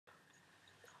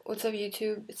What's up,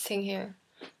 YouTube? It's Ting here.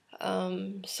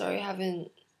 Sorry I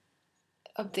haven't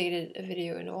updated a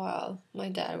video in a while. My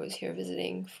dad was here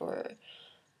visiting for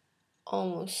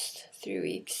almost 3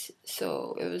 weeks,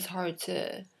 so it was hard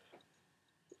to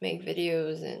make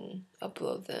videos and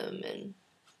upload them and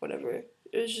whatever.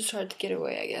 It was just hard to get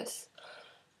away, I guess.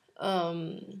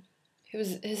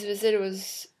 His visit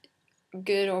was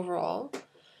good overall.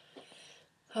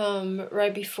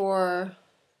 Right before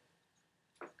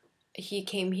he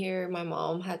came here, my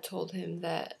mom had told him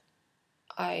that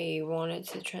I wanted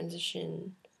to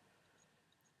transition,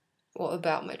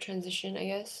 about my transition, I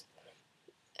guess,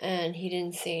 and he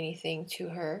didn't say anything to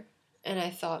her, and I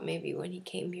thought maybe when he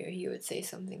came here he would say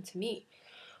something to me,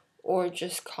 or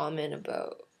just comment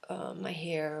about my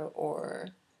hair, or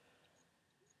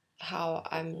how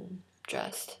I'm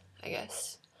dressed, I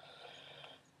guess.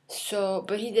 So,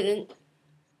 but he didn't.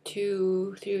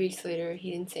 2-3 weeks later, he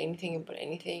didn't say anything about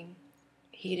anything.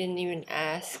 He didn't even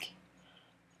ask,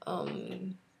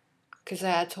 because I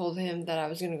had told him that I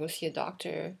was gonna go see a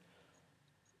doctor,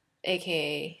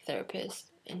 aka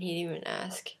therapist, and he didn't even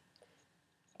ask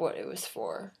what it was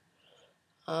for.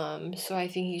 So I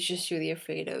think he's just really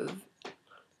afraid of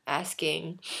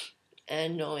asking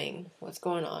and knowing what's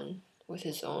going on with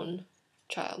his own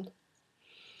child.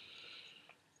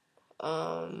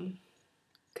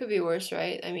 Could be worse,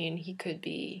 right? I mean, he could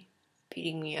be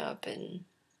beating me up and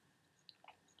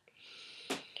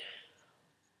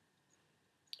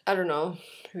I don't know,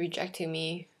 rejecting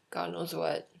me, God knows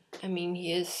what. I mean,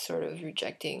 he is sort of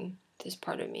rejecting this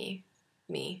part of me,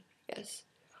 I guess,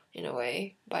 in a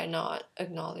way, by not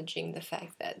acknowledging the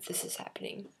fact that this is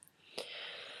happening.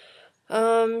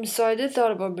 So I did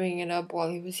thought about bringing it up while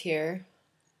he was here,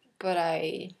 but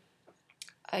I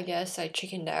guess I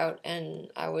chickened out,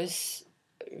 and I was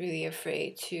really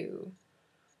afraid to,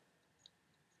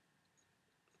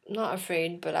 not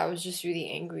afraid, but I was just really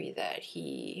angry that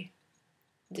he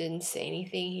didn't say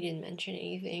anything, he didn't mention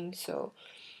anything, so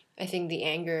I think the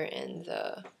anger and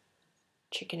the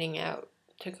chickening out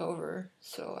took over,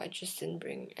 so I just didn't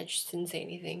say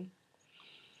anything.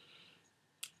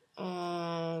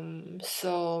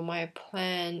 So my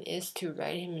plan is to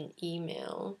write him an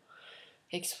email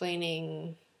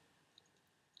explaining,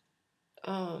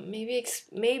 maybe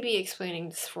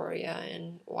explaining dysphoria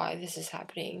and why this is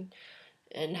happening,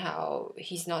 and how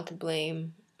he's not to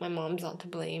blame, my mom's not to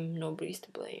blame, nobody's to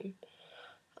blame.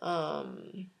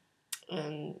 And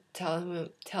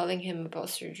telling him about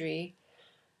surgery,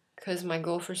 because my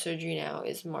goal for surgery now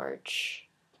is March.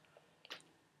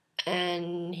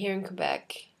 And here in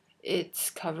Quebec,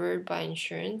 it's covered by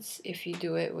insurance if you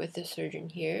do it with the surgeon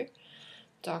here,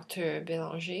 Dr.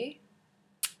 Bélanger.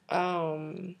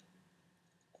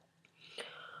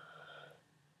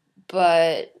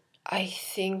 But I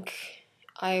think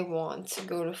I want to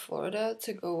go to Florida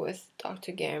to go with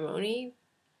Dr. Garamoni.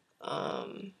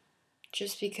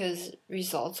 Just because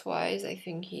results-wise, I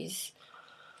think he's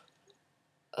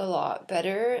a lot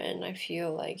better, and I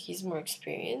feel like he's more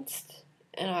experienced,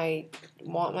 and I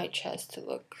want my chest to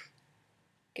look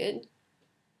good,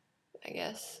 I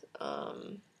guess.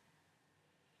 I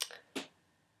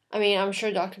mean, I'm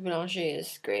sure Dr. Bélanger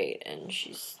is great, and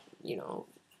she's,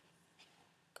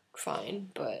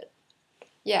 fine, but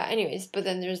yeah, anyways, but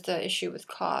then there's the issue with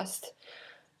cost,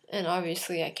 and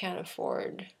obviously I can't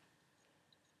afford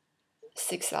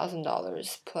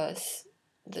 $6,000 plus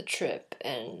the trip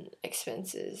and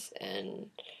expenses,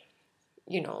 and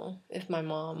if my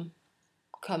mom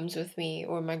comes with me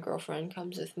or my girlfriend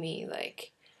comes with me,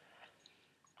 like,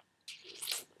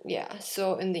 yeah.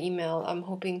 So in the email, I'm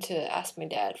hoping to ask my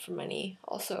dad for money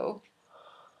also.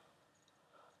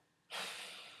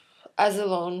 As a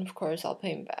loan, of course, I'll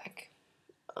pay him back.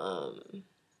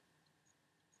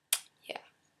 Yeah.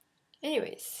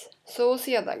 Anyways, so we'll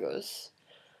see how that goes.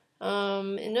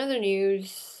 In other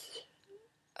news,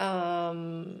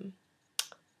 I've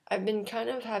been kind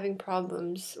of having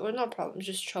problems, or not problems,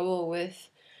 just trouble with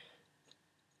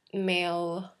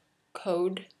male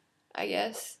code, I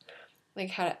guess,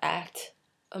 like how to act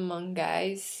among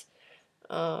guys,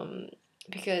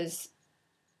 because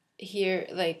here,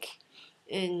 like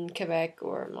in Quebec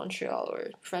or Montreal or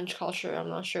French culture, I'm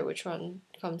not sure which one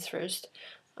comes first,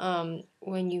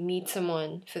 when you meet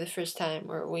someone for the first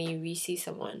time, or when you re-see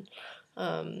someone,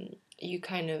 you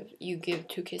give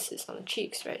 2 kisses on the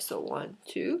cheeks, right? So 1,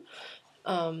 2.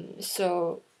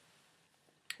 So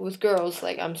with girls,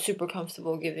 like, I'm super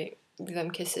comfortable giving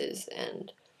them kisses,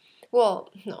 and,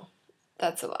 well, no,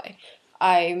 that's a lie.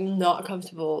 I'm not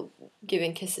comfortable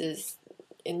giving kisses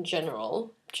in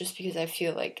general, just because I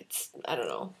feel like I don't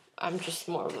know, I'm just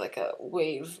more of like a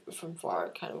wave from far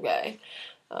kind of guy,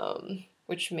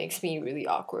 which makes me really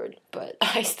awkward, but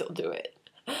I still do it.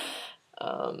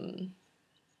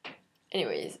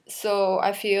 Anyways, so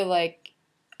I feel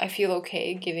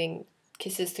okay giving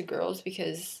kisses to girls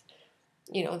because,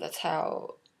 that's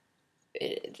how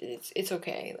it's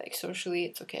okay. Like, socially,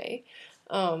 it's okay.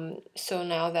 So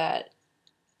now that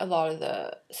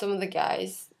some of the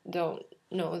guys don't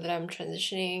know that I'm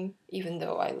transitioning, even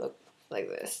though I look like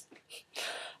this,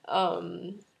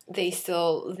 they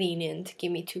still lean in to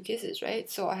give me 2 kisses, right?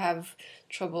 So I have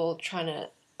trouble trying to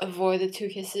avoid the 2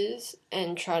 kisses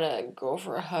and try to go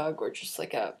for a hug or just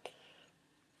like a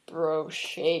bro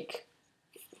shake,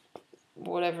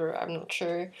 whatever. I'm not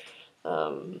sure.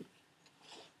 But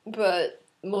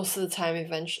most of the time,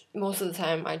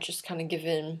 I just kind of give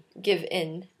in,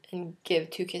 and give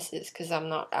 2 kisses because I'm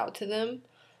not out to them.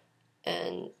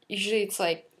 And usually it's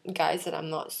like guys that I'm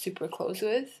not super close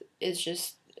with. It's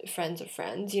just friends of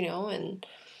friends, and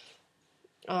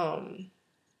I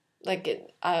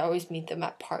always meet them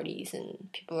at parties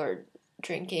and people are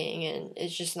drinking, and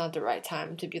it's just not the right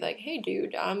time to be like, hey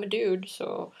dude, I'm a dude,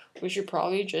 so we should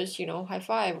probably just, high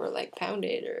five or like pound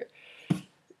it or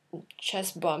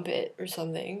chest bump it or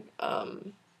something.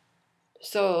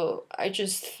 So I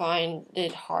just find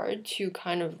it hard to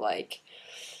kind of like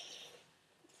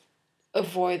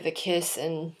avoid the kiss,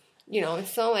 and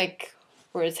it's not like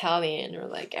we're Italian or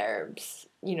like Arabs,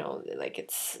 like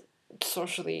it's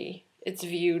socially it's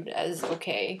viewed as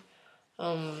okay.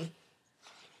 Um,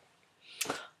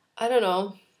 I don't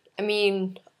know. I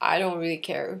mean, I don't really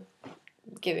care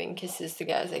giving kisses to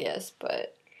guys, I guess,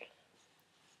 but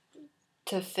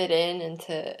to fit in and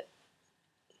to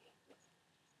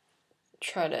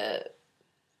try to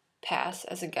pass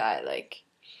as a guy, like,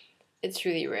 it's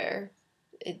really rare.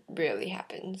 It rarely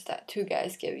happens that 2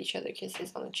 guys give each other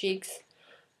kisses on the cheeks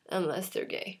unless they're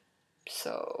gay.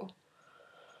 So,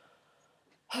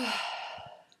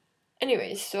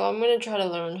 anyways, so I'm gonna try to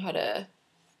learn how to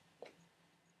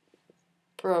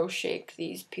bro shake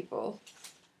these people.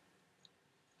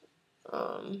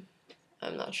 I'm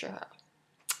not sure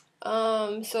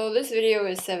how. So this video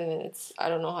is 7 minutes. I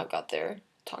don't know how I got there.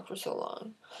 Talked for so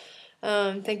long.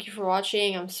 Thank you for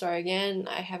watching. I'm sorry again.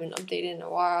 I haven't updated in a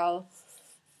while.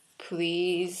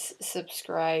 Please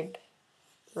subscribe.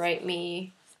 Write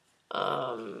me.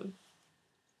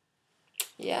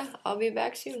 Yeah, I'll be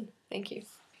back soon. Thank you.